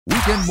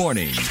Weekend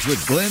mornings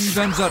with Glenn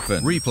Van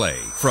Zutphen. Replay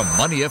from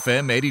Money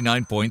FM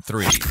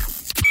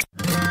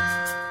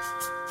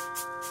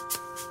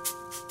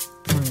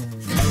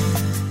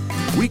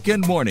 89.3.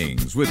 Weekend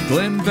mornings with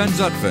Glenn Van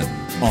Zutphen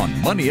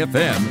on Money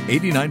FM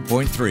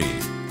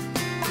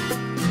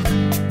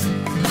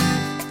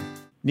 89.3.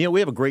 Neil,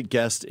 we have a great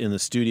guest in the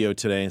studio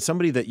today, and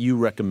somebody that you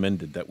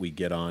recommended that we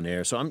get on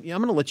air. So I'm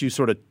going to let you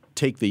sort of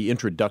take the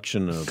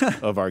introduction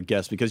of our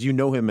guest, because you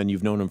know him and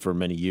you've known him for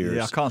many years.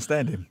 Yeah, I can't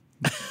stand him.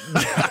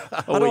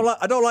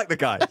 I don't like the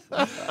guy.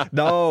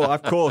 No,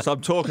 of course,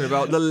 I'm talking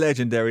about the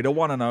legendary, the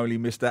one and only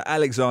Mr.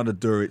 Alexander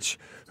Duric,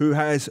 who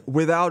has,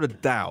 without a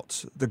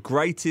doubt, the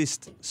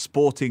greatest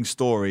sporting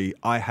story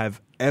I have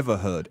ever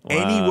heard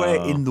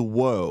anywhere in the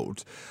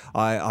world.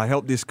 I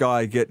helped this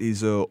guy get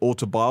his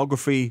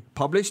autobiography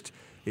published.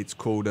 It's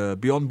called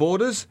Beyond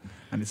Borders,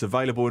 and it's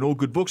available in all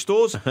good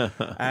bookstores.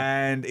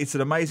 And it's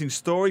an amazing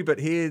story. But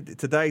here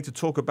today to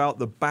talk about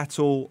the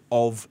Battle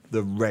of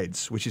the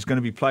Reds, which is going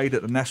to be played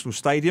at the National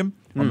Stadium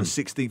on the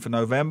 16th of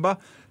November.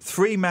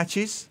 3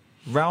 matches,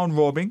 round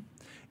robin.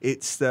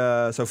 It's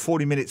so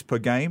 40 minutes per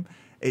game.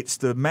 It's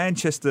the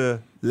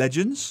Manchester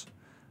Legends,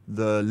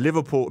 the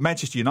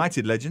Manchester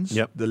United Legends,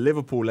 the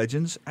Liverpool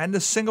Legends, and the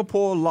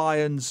Singapore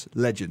Lions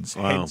Legends,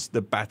 hence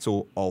the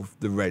Battle of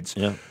the Reds.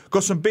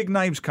 Got some big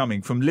names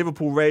coming. From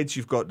Liverpool Reds,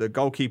 you've got the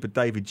goalkeeper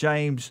David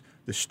James,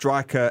 the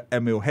striker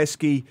Emile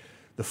Heskey,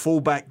 the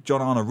fullback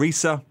John Arne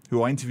Riise,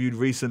 who I interviewed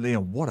recently,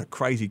 and what a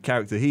crazy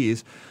character he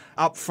is.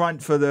 Up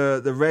front for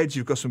the Reds,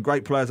 you've got some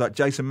great players like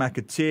Jason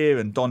McAteer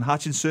and Don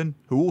Hutchinson,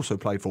 who also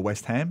played for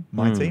West Ham,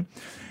 my team.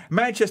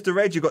 Manchester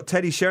Reds, you've got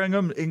Teddy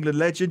Sheringham, England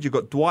legend. You've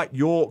got Dwight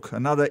Yorke,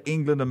 another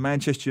England and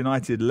Manchester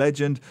United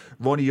legend.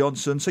 Ronnie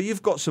Johnson. So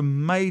you've got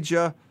some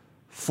major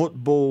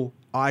football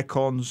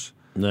icons,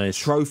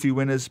 trophy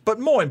winners. But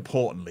more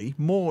importantly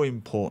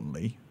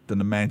than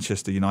the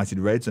Manchester United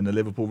Reds and the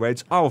Liverpool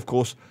Reds are, of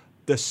course,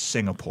 the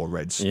Singapore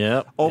Reds.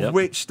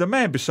 Which the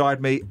man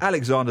beside me,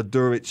 Alexander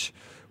Duric,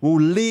 will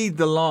lead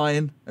the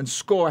line and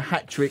score a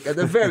hat-trick at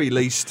the very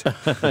least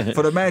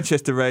for the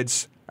Manchester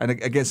Reds and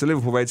against the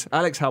Liverpool Reds.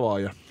 Alex, how are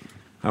you?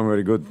 I'm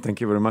very good.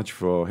 Thank you very much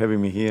for having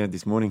me here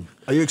this morning.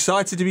 Are you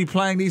excited to be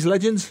playing these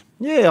legends?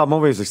 Yeah, I'm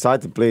always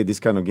excited to play this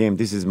kind of game.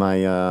 This is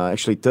my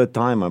actually third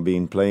time I've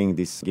been playing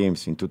these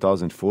games in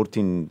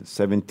 2014,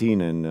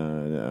 17,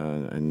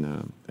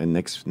 and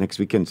next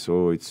weekend.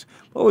 So it's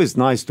always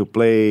nice to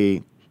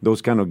play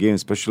those kind of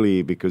games,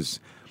 especially because,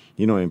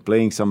 you know, in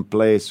playing some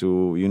players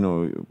who, you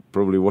know,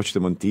 probably watch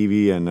them on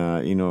TV and,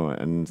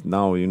 and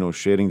now,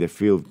 sharing the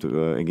field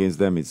against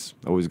them, it's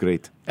always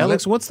great.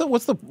 Alex, what's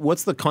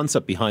the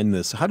concept behind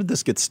this? How did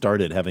this get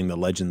started, having the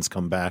legends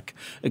come back?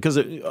 Because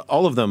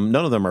none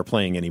of them are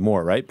playing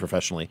anymore, right,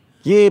 professionally?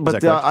 Yeah,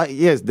 but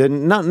yes,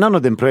 none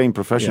of them playing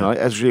professional.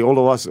 Yeah. Actually, all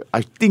of us,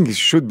 I think it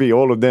should be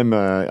all of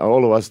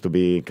us to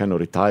be kind of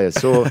retired.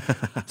 So,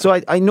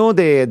 I know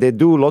they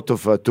do a lot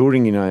of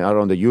touring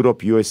around the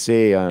Europe,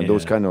 USA,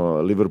 those kind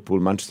of Liverpool,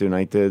 Manchester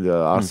United,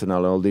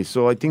 Arsenal, all this.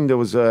 So I think there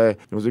was a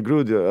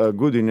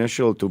good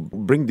initial to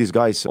bring these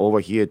guys over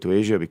here to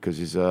Asia, because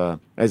it's,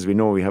 as we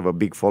know, we have a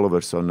big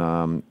followers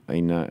on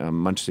in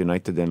Manchester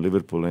United and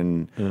Liverpool,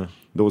 and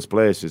those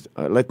players,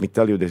 let me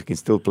tell you, they can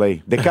still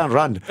play. They can't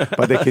run,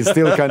 but they can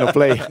still kind of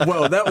play.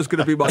 Well, that was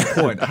going to be my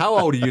point. How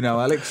old are you now,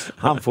 Alex?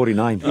 I'm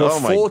 49. You're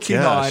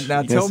 49.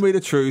 Now, tell me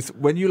the truth.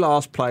 When you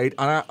last played,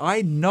 and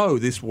I know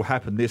this will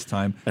happen this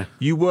time,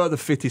 you were the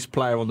fittest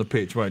player on the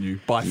pitch, weren't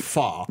you? By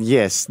far.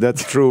 Yes,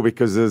 that's true,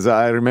 because as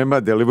I remember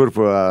the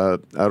Liverpool,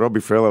 Robbie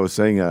Fowler was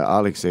saying,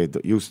 Alex said,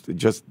 you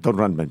just don't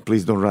run, man.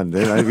 Please don't run.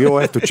 We all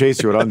have to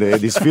chase you around there.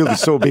 This field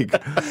is so big.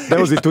 That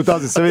was in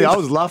 2007. I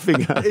was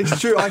laughing. It's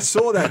true. I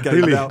saw that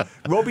game. Really? Now,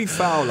 Robbie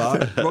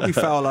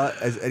Fowler,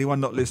 as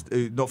anyone not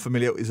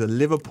familiar, is a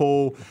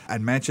Liverpool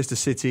and Manchester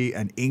City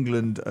and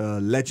England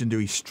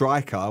legendary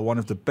striker, one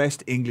of the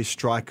best English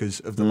strikers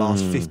of the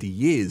last 50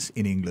 years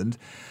in England.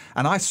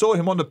 And I saw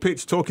him on the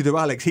pitch talking to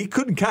Alex. He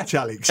couldn't catch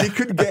Alex. He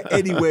couldn't get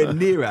anywhere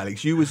near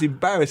Alex. You was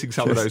embarrassing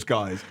some of those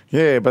guys.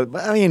 Yeah, but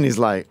I mean, it's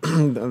like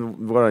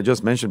what I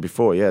just mentioned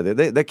before. Yeah,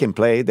 they can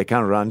play, they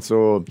can run,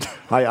 so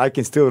I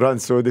can still run.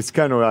 So this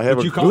kind of I have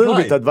a little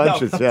bit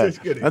advantage.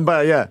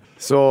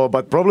 No,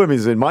 but problem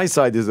is in my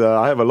side is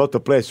I have a lot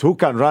of players who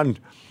can run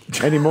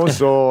anymore,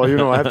 so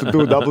I have to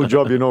do a double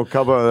job,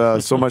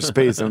 cover so much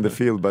space on the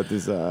field. But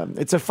it's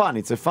a fun,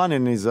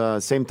 and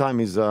it's same time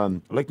is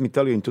let me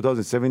tell you, in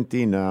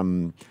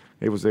 2017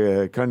 it was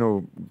a kind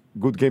of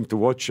good game to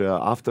watch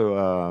after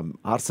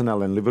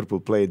Arsenal and Liverpool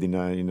played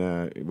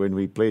when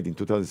we played in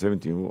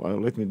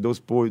 2017.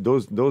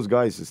 Those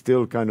guys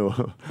still kind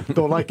of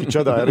don't like each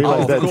other. I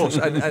realized that. Of course,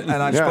 and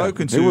I've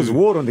spoken to. There was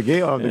war on the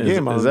game on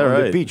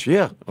the pitch.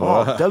 Yeah,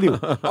 I tell you,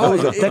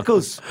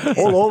 tackles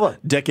all over.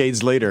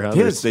 Decades later, huh?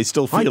 Yes, they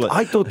still feel it.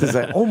 I thought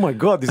that. Oh my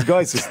God, these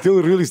guys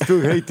still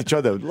hate each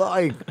other.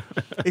 Like,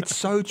 it's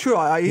so true.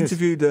 I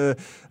interviewed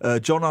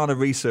John Arne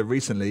Riise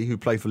recently, who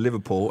played for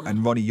Liverpool,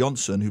 and Ronnie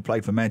Johnson, who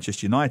played for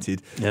Manchester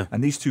United. Yeah.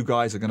 And these two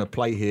guys are going to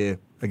play here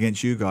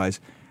against you guys.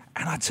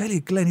 And I tell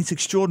you, Glenn, it's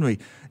extraordinary.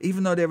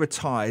 Even though they're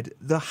retired,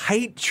 the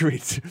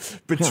hatred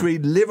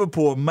between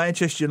Liverpool and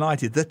Manchester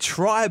United, the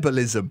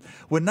tribalism,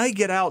 when they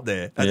get out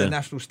there at the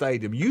National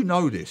Stadium, you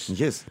know this.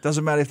 Yes.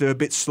 Doesn't matter if they're a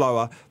bit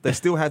slower, they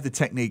still have the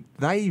technique.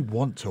 They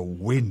want to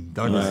win,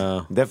 don't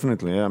they?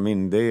 Definitely. I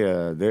mean, they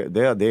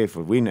are there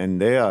for win,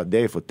 and they are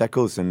there for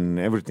tackles and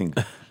everything.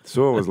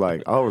 So I was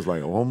like,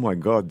 oh my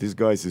God, these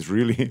guys is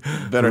really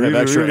better have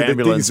extra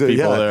ambulance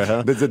people there,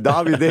 huh? There's a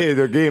derby day,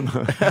 the game.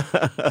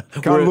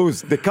 Can't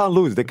lose. They can't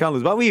lose.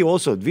 But we are all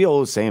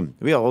same.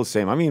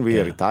 I mean, we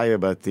are retired,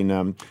 but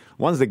in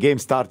once the game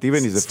starts,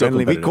 even is a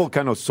friendly, we call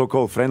kind of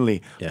so-called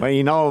friendly. Yeah. But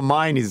in our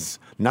mind is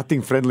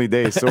nothing friendly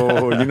day.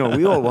 So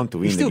we all want to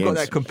win. You still the got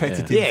that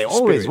competitive. Yeah,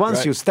 always.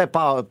 Once you step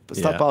out,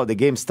 the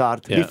game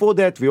start. Yeah. Before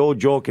that, we all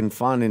joke and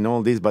fun and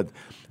all this, but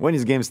when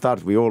this game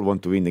starts, we all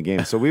want to win the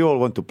game. So we all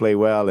want to play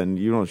well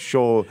and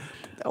show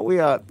we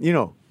are.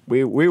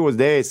 We was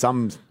there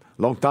some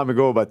long time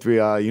ago, but we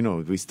are,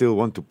 we still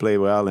want to play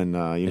well and,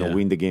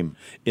 win the game.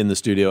 In the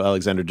studio,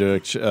 Alexander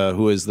Duric,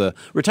 who is the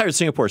retired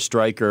Singapore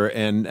striker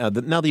and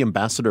now the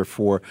ambassador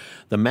for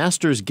the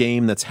Masters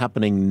game that's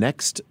happening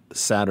next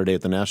Saturday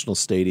at the National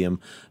Stadium,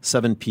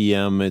 7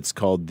 p.m. It's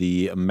called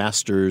the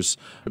Masters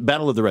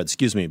Battle of the Reds,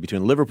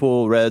 between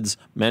Liverpool Reds,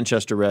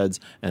 Manchester Reds,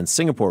 and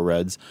Singapore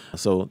Reds.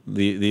 So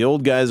the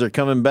old guys are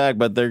coming back,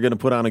 but they're going to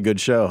put on a good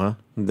show, huh?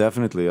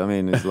 Definitely. I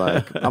mean, it's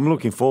like I'm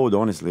looking forward.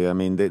 Honestly, I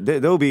mean,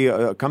 they'll be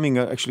coming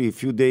actually a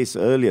few days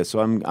earlier.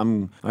 So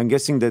I'm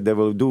guessing that they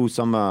will do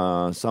some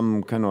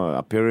kind of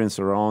appearance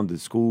around the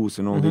schools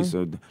and all this.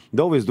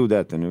 They always do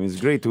that, and it's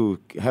great to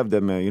have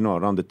them,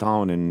 around the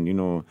town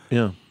and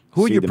Yeah.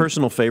 Who are your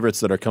personal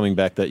favorites that are coming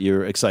back that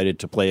you're excited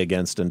to play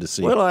against and to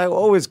see? Well, I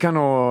always kind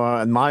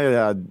of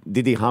admire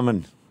Didi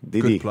Hamann.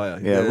 Good player.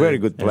 Yeah, very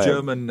good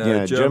player.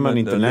 German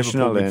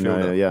international and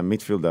midfielder.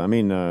 midfielder. I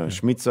mean,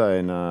 Schmitzer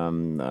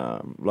and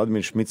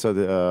Vladimir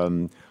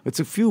Schmitzer. It's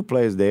a few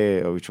players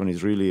there. Which one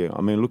is really?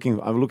 I mean,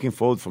 I'm looking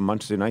forward for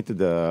Manchester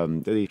United.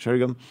 Eddie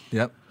Sheringham.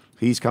 Yep.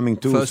 He's coming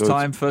too. First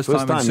time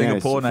in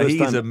Singapore. Now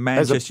he's a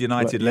Manchester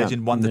United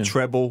legend. Won the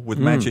treble with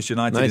Manchester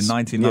United in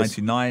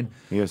 1999.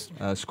 Yes.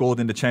 Scored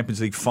in the Champions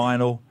League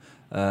final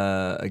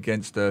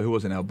against who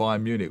was it now?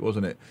 Bayern Munich,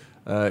 wasn't it?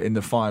 In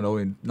the final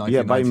in 1999.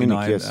 Yeah, Bayern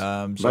Munich, yes.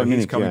 So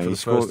he's coming for the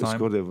first time. He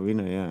scored the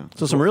winner, yeah.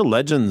 So some real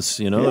legends,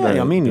 Yeah,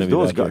 I mean,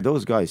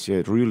 those guys,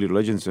 really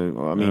legends.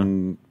 I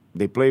mean,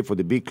 they play for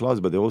the big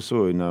clubs, but they're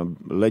also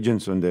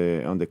legends on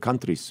the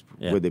countries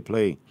where they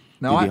play.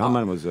 Now, Didi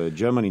Hamann was a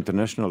German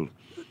international.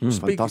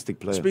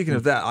 Fantastic player. Speaking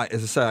of that,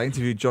 as I say, I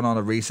interviewed John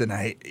Arne Riise.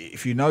 Now,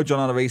 if you know John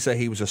Arne Riise,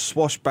 he was a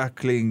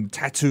swashbuckling,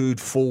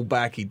 tattooed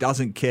fullback. He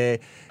doesn't care.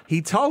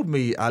 He told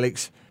me,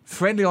 Alex,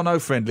 friendly or no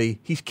friendly,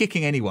 he's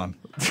kicking anyone.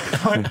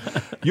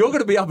 You're going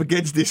to be up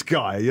against this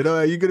guy. You're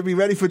going to be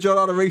ready for John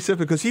Arne Riise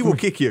because he will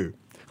kick you.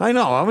 I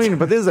know. I mean,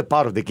 but this is a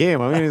part of the game.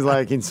 I mean, it's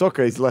like in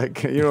soccer, it's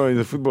like, in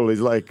the football,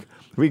 it's like,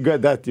 we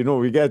get that,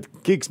 we get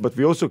kicks, but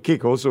we also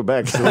kick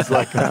back. So it's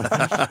like,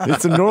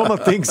 it's a normal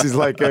thing. It's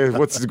like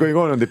what's going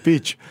on the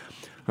pitch.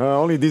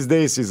 Only these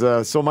days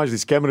is so much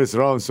these cameras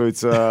around, so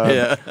it's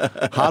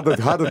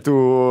harder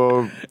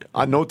to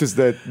notice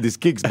that these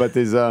kicks. But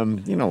it's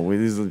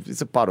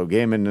it's a part of the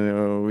game,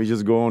 and we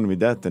just go on with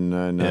that. And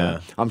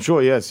I'm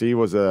sure, yes, he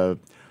was a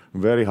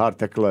very hard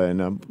tackler,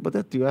 and but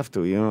that you have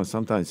to,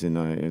 sometimes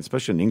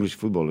especially in English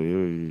football,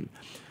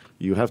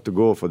 you have to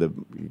go for the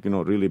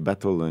really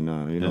battle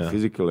and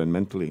physical and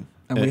mentally.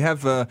 And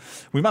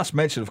we must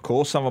mention, of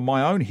course, some of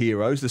my own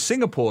heroes, the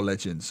Singapore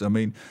legends. I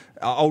mean,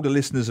 our older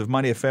listeners of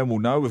Money FM will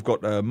know we've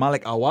got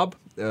Malik Awab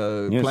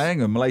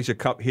playing, a Malaysia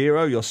Cup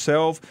hero,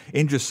 yourself,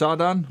 Indra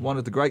Sadan, one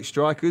of the great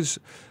strikers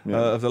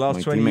of the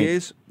last 20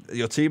 years.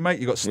 Your teammate,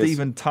 you've got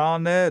Stephen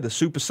Tan there, the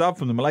super sub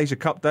from the Malaysia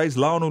Cup days,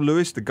 Lionel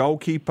Lewis, the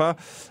goalkeeper,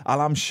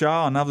 Alam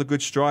Shah, another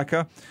good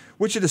striker.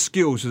 Which are the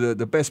skills,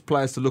 the best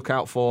players to look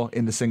out for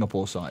in the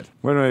Singapore side?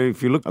 Well,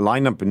 if you look at a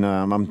lineup,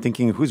 I'm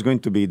thinking who's going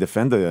to be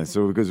defender.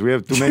 So because we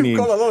have too many. You've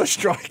got a lot of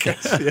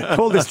strikers.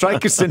 All the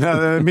strikers in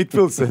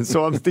midfields. And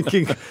so I'm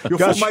thinking. Your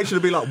formation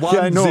will be like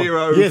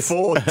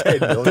 1-0,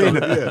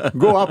 4-10.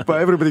 Go up,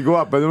 everybody go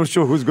up. But I'm not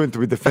sure who's going to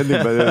be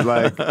defending. But it's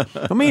like,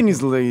 I mean,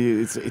 it's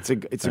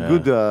a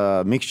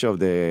good mixture of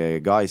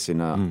the guys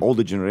in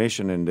older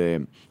generation and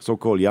the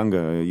so-called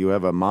younger. You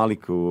have a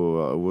Malik who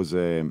was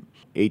a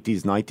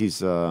 80s,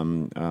 90s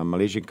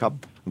Malaysian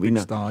Cup winner.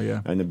 Big star,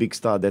 yeah. And a big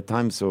star at that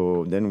time.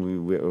 So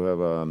then we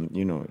have,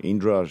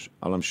 Indra,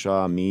 Alam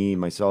Shah, me,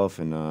 myself,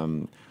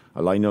 and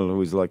Lionel,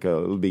 who is like a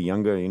little bit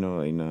younger,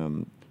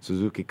 in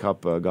Suzuki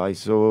Cup guys.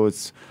 So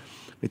it's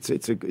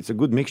a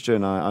good mixture,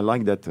 and I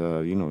like that.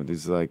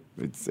 This like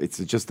it's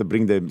just to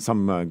bring them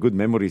some good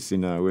memories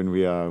in when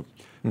we are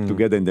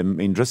together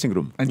in dressing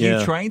room. And do you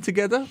train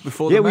together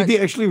before the match? We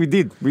did. Actually, we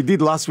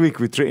did last week.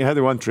 We had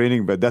one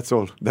training, but that's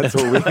all. That's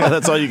all.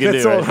 That's all you can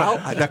do.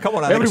 Right? Now, come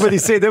on, Alex.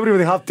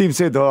 Everybody half team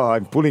said, "Oh,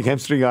 I'm pulling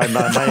hamstring.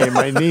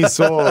 My knee."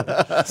 So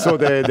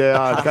they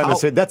are kind of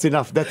said, "That's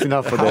enough. That's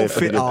enough for the." How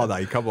fit are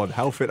they? Come on,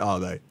 how fit are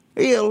they?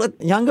 Yeah,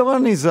 younger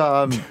one is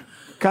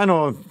kind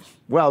of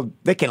Well,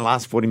 they can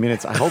last 40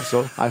 minutes. I hope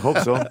so.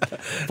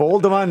 For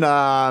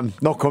Olderman,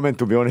 no comment,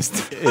 to be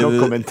honest. No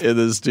comment. In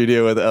the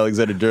studio with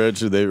Alexander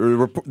Duric,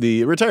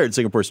 the retired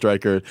Singapore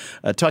striker,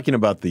 talking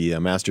about the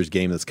Masters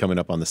game that's coming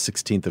up on the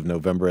 16th of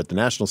November at the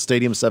National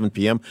Stadium, 7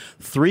 p.m.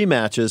 3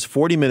 matches,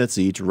 40 minutes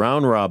each,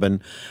 round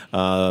robin,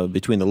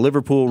 between the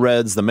Liverpool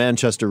Reds, the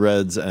Manchester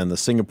Reds, and the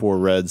Singapore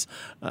Reds.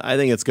 I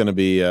think it's going to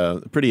be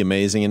pretty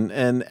amazing.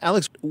 And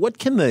Alex, what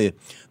can the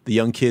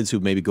young kids who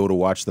maybe go to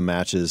watch the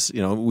matches,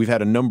 we've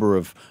had a number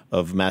of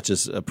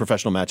matches,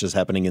 professional matches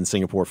happening in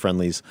Singapore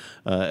friendlies,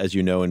 as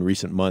you know, in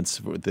recent months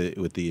with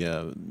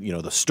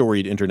the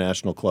storied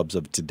international clubs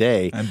of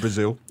today. And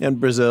Brazil.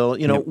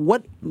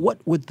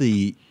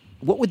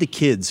 What would the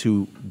kids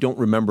who don't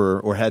remember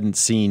or hadn't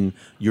seen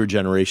your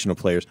generation of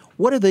players,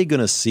 what are they going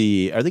to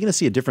see? Are they going to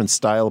see a different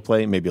style of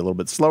play, maybe a little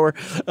bit slower,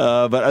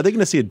 but are they going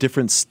to see a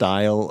different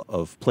style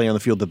of play on the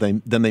field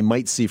than they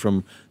might see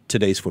from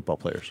today's football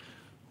players?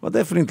 Well,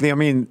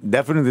 definitely.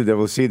 Definitely they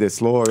will see the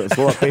slower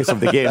pace of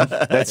the game.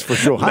 That's for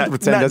sure.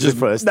 100%. That's just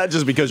first. Not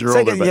just because you're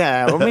older. But.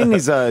 Yeah,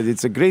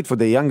 it's great for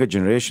the younger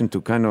generation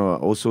to kind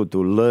of also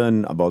to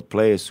learn about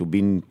players who've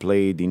been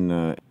played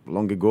in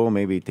long ago,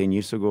 maybe 10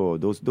 years ago.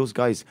 Those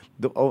guys.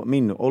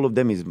 All of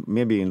them is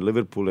maybe in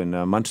Liverpool and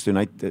Manchester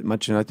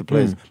United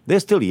players. They're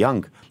still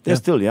young.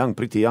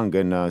 Pretty young,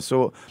 and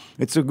so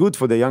it's good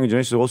for the younger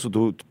generation also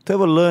to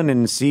ever learn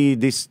and see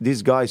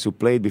these guys who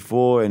played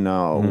before and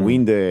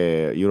win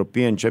the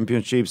European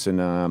championships and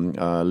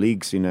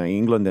leagues in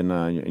England and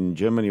in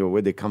Germany or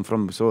where they come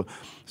from. So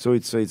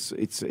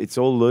it's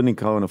all learning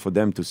kind of for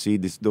them to see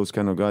those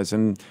kind of guys.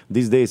 And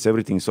these days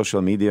everything is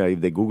social media.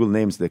 If they Google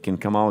names, they can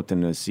come out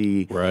and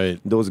see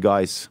those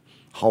guys,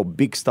 how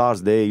big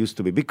stars they used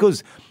to be.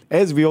 Because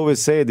as we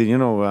always say,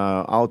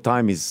 our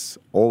time is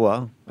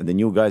over and the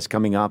new guys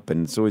coming up,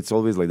 and so it's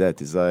always like that.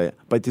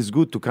 But it's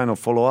good to kind of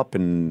follow up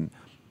and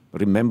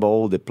remember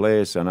all the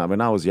players. And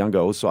when I was younger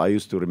also, I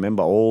used to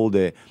remember all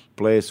the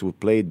players who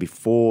played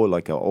before,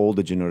 like all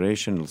the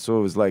generation. So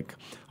it was like,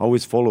 I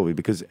always follow it,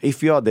 because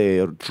if you are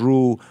the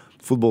true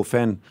football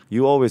fan,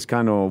 you always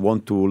kind of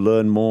want to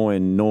learn more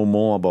and know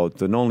more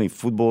about not only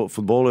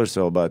footballers,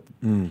 but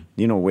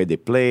where they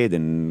played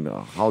and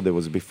how they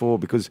was before.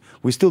 Because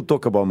we still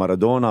talk about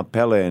Maradona,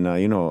 Pele, and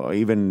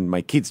even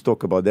my kids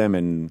talk about them,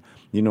 and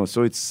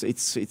so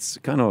it's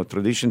kind of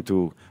tradition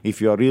to, if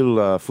you're a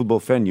real football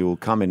fan, you will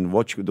come and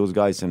watch those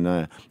guys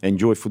and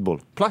enjoy football.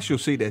 Plus, you'll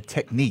see their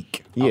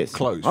technique up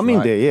close. A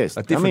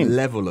different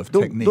level of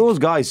technique. Those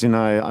guys,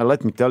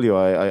 let me tell you,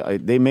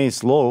 they may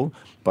slow,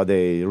 but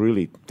they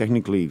really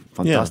technically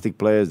fantastic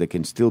players. They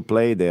can still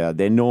play.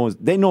 They know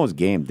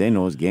game.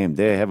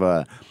 They have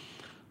a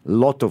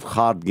lot of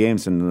hard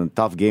games and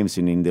tough games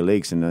in the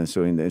leagues, and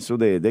so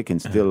they can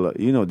still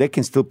they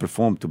can still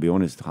perform. To be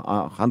honest,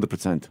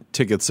 100%.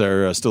 Tickets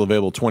are still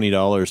available,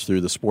 $20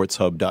 through the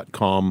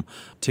sportshub.com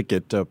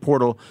ticket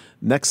portal.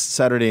 Next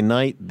Saturday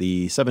night,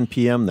 the 7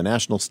 p.m., the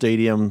National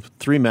Stadium,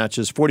 3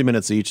 matches, 40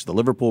 minutes each. The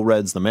Liverpool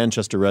Reds, the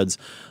Manchester Reds,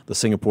 the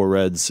Singapore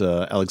Reds.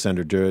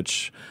 Alexander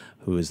Duric,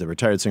 who is the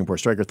retired Singapore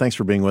striker. Thanks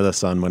for being with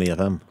us on Money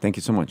FM. Thank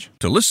you so much.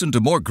 To listen to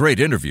more great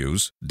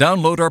interviews,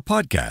 download our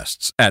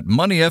podcasts at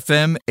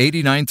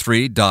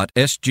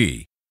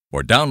moneyfm893.sg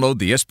or download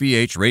the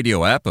SBH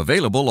radio app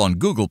available on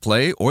Google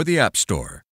Play or the App Store.